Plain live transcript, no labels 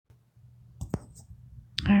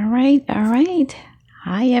All right, all right.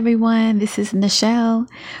 Hi, everyone. This is Nichelle.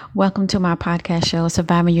 Welcome to my podcast show,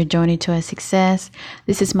 Surviving Your Journey to a Success.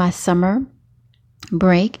 This is my summer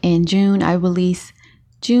break. In June,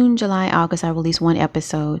 July, August, I release one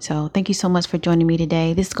episode. So thank you so much for joining me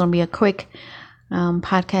today. This is going to be a quick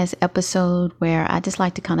podcast episode where I just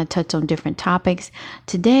like to kind of touch on different topics.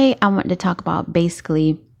 Today, I want to talk about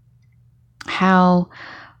basically how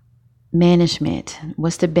management,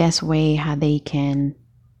 what's the best way, how they can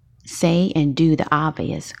say and do the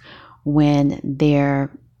obvious when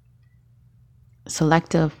their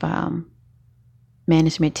selective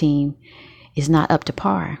management team is not up to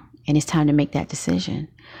par and it's time to make that decision.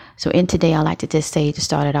 So in today, I like to just say, to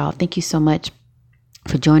start it off, thank you so much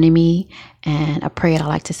for joining me. And a prayer I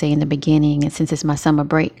like to say in the beginning, and since it's my summer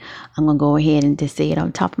break, I'm going to go ahead and just say it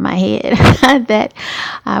on top of my head that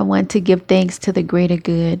I want to give thanks to the greater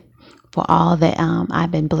good for all that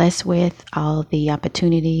I've been blessed with, all the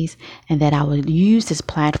opportunities, and that I will use this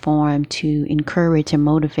platform to encourage and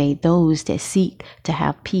motivate those that seek to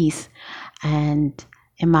have peace, and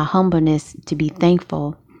in my humbleness to be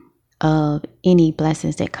thankful of any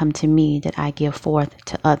blessings that come to me that I give forth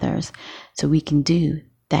to others, so we can do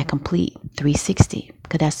that complete 360,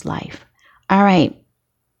 because that's life. All right.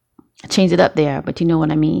 I changed it up there, but you know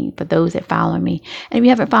what I mean. For those that follow me, and if you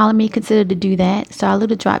haven't followed me, consider to do that. So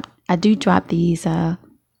I do drop these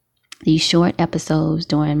short episodes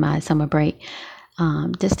during my summer break,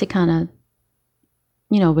 just to kind of,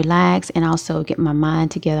 relax and also get my mind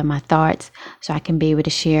together, my thoughts, so I can be able to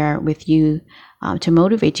share with you, to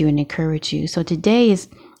motivate you and encourage you. So today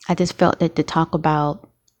I just felt that to talk about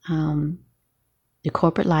the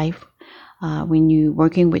corporate life, when you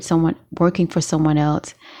working for someone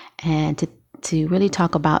else, and to really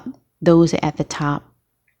talk about those at the top,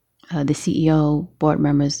 the CEO, board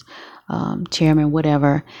members, chairman,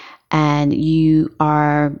 whatever, and you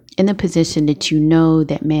are in a position that you know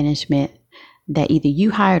that management that either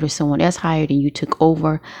you hired or someone else hired and you took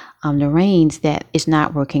over the reins, that is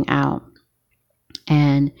not working out.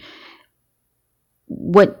 And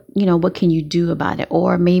what can you do about it?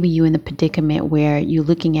 Or maybe you're in the predicament where you're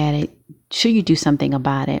looking at it, should you do something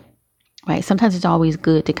about it? Right? Sometimes it's always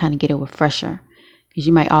good to kind of get a refresher, because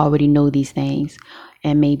you might already know these things,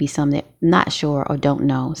 and maybe some that not sure or don't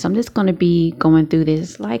know. So I'm just going to be going through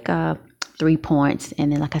this like 3 points.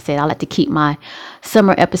 And then, like I said, I like to keep my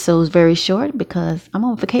summer episodes very short because I'm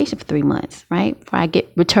on vacation for 3 months, right? Before I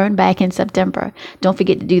return back in September. Don't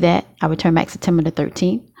forget to do that. I return back September the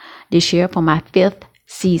 13th this year for my 5th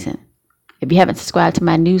season. If you haven't subscribed to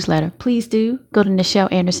my newsletter, please do. Go to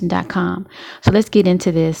NichelleAnderson.com. So let's get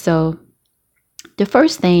into this. So the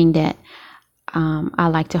first thing that I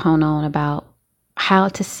like to hone on about how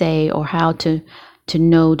to say, or how to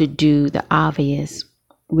know to do the obvious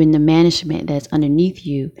when the management that's underneath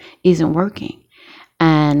you isn't working.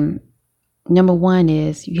 And number one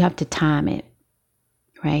is you have to time it,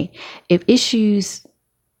 right? If issues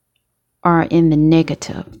are in the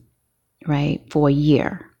negative, right, for a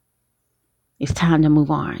year, it's time to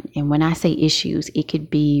move on. And when I say issues, it could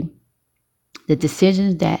be the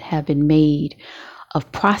decisions that have been made of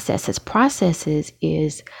processes. Processes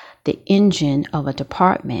is the engine of a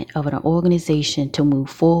department, of an organization, to move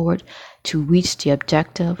forward, to reach the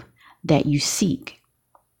objective that you seek,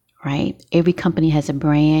 right? Every company has a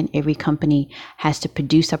brand. Every company has to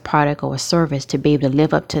produce a product or a service to be able to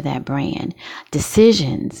live up to that brand.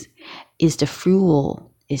 Decisions is the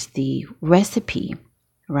fuel, is the recipe,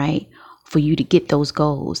 right, for you to get those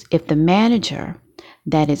goals. If the manager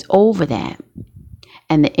that is over that,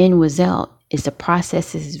 and the end result is the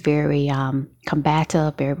process is very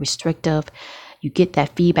combative, very restrictive, you get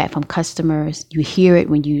that feedback from customers. You hear it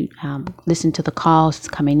when you listen to the calls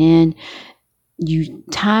coming in. You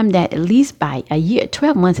time that at least by a year.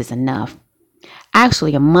 12 months is enough.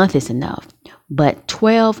 Actually, a month is enough. But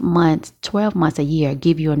 12 months, a year,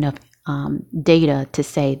 give you enough data to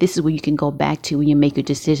say this is where you can go back to when you make your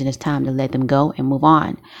decision. It's time to let them go and move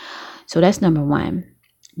on. So that's number one.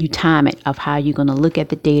 You time it of how you're going to look at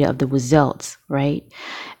the data of the results, right?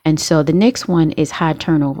 And so the next one is high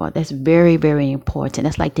turnover. That's very, very important.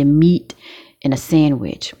 That's like the meat in a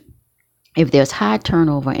sandwich. If there's high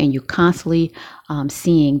turnover and you're constantly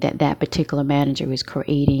seeing that particular manager is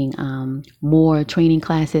creating more training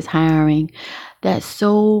classes, hiring, that's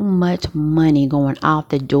so much money going out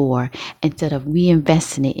the door instead of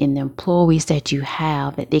reinvesting it in the employees that you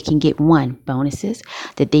have, that they can get bonuses,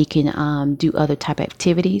 that they can do other type of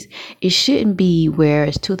activities. It shouldn't be where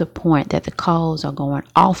it's to the point that the calls are going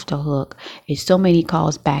off the hook. It's so many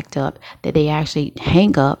calls backed up that they actually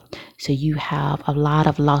hang up. So you have a lot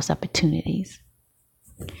of lost opportunities.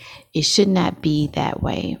 It should not be that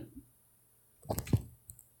way.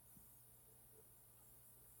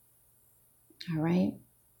 All right.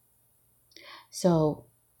 So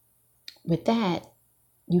with that,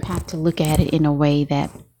 you have to look at it in a way that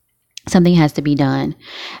something has to be done.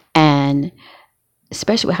 And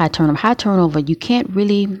especially with high turnover, you can't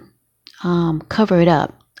really cover it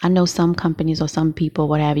up. I know some companies or some people,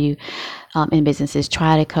 what have you, in businesses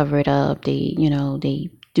try to cover it up. They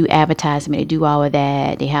do advertisement, they do all of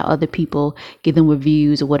that. They have other people give them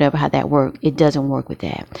reviews or whatever, how that works. It doesn't work with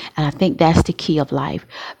that. And I think that's the key of life,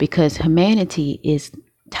 because humanity is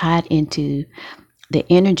tied into the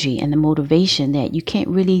energy and the motivation that you can't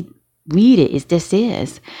really read it. It's this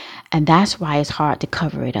is. And that's why it's hard to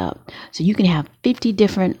cover it up. So you can have 50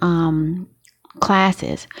 different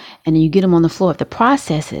classes, and then you get them on the floor. If the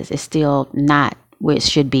processes is still not where it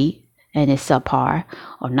should be, and it's subpar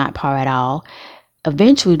or not par at all,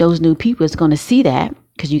 eventually those new people is going to see that,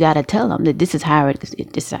 because you got to tell them that this is how it is.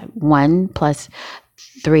 This 1 +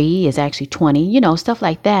 3 is actually 20, stuff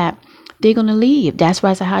like that. They're going to leave. That's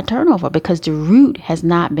why it's a high turnover, because the root has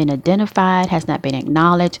not been identified, has not been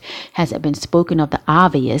acknowledged, hasn't been spoken of the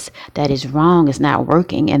obvious that is wrong, is not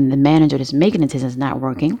working, and the manager that's making it is not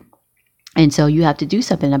working. And so you have to do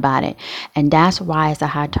something about it. And that's why it's a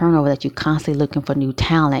high turnover, that you're constantly looking for new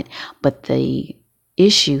talent, but the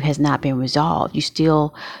issue has not been resolved. You're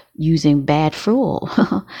still using bad fuel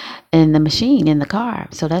in the machine, in the car.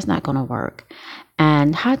 So that's not going to work.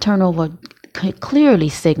 And high turnover clearly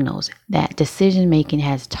signals that decision making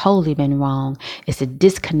has totally been wrong. It's a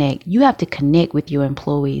disconnect. You have to connect with your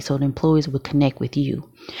employees so the employees will connect with you.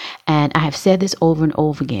 And I have said this over and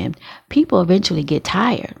over again. People eventually get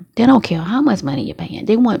tired. They don't care how much money you're paying.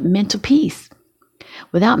 They want mental peace.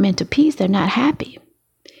 Without mental peace, they're not happy.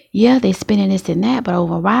 Yeah, they're spending this and that, but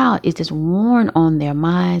overall, it's just worn on their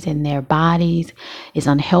minds and their bodies. It's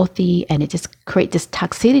unhealthy, and it just creates this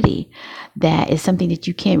toxicity that is something that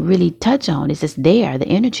you can't really touch on. It's just there, the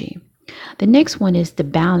energy. The next one is the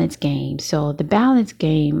balance game. So the balance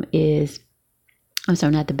game is,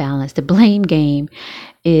 the blame game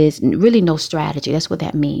is really no strategy. That's what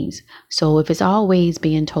that means. So if it's always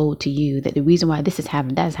being told to you that the reason why this has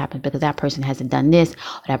happened, that has happened because that person hasn't done this,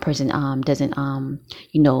 or that person doesn't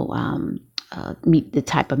meet the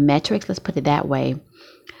type of metrics, let's put it that way.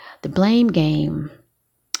 The blame game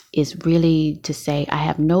is really to say, I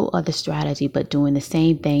have no other strategy but doing the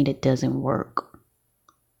same thing that doesn't work,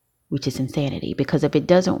 which is insanity. Because if it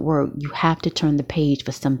doesn't work, you have to turn the page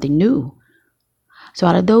for something new. So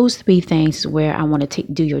out of those 3 things is where I want to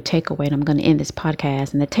do your takeaway, and I'm going to end this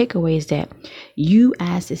podcast. And the takeaway is that you,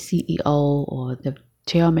 as the CEO or the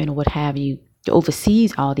chairman or what have you, that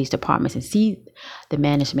oversees all these departments and see the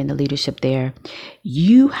management, the leadership there,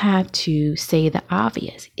 you have to say the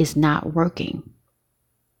obvious. It's not working,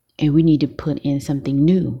 and we need to put in something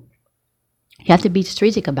new. You have to be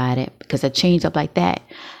strategic about it, because a change up like that,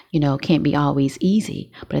 can't be always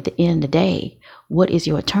easy. But at the end of the day, what is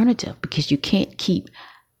your alternative? Because you can't keep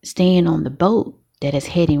staying on the boat that is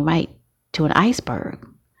heading right to an iceberg.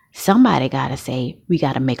 Somebody got to say, we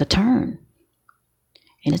got to make a turn.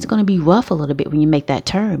 And it's going to be rough a little bit when you make that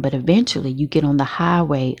turn, but eventually you get on the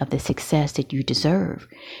highway of the success that you deserve.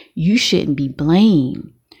 You shouldn't be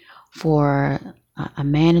blamed for a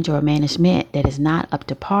manager or management that is not up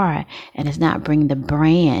to par and is not bringing the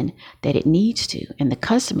brand that it needs to. And the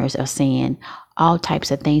customers are saying all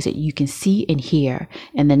types of things that you can see and hear,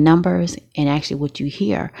 and the numbers and actually what you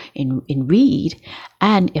hear and read.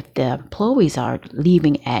 And if the employees are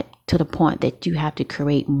leaving to the point that you have to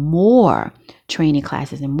create more training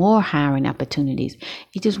classes and more hiring opportunities,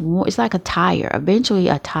 it's like a tire. Eventually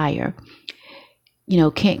a tire,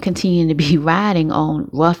 can't continue to be riding on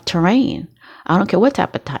rough terrain. I don't care what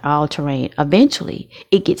type of all terrain. Eventually,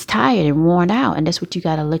 it gets tired and worn out, and that's what you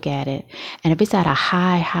got to look at it. And if it's at a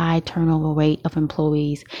high turnover rate of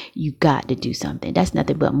employees, you got to do something. That's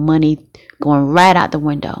nothing but money going right out the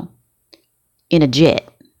window in a jet.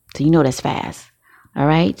 So that's fast. All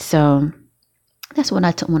right. So that's what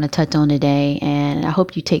I want to touch on today, and I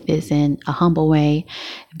hope you take this in a humble way.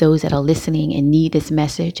 Those that are listening and need this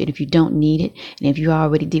message, and if you don't need it, and if you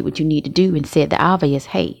already did what you need to do and said the obvious,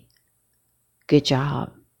 hey, good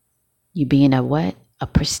job. You being a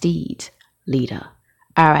prestige leader.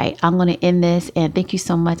 All right, I'm going to end this, and thank you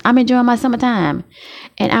so much. I'm enjoying my summertime,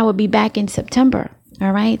 and I will be back in September.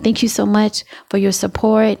 All right. Thank you so much for your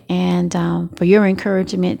support and for your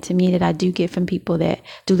encouragement to me that I do get from people that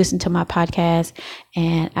do listen to my podcast.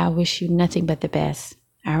 And I wish you nothing but the best.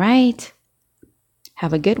 All right.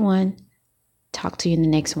 Have a good one. Talk to you in the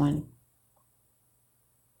next one.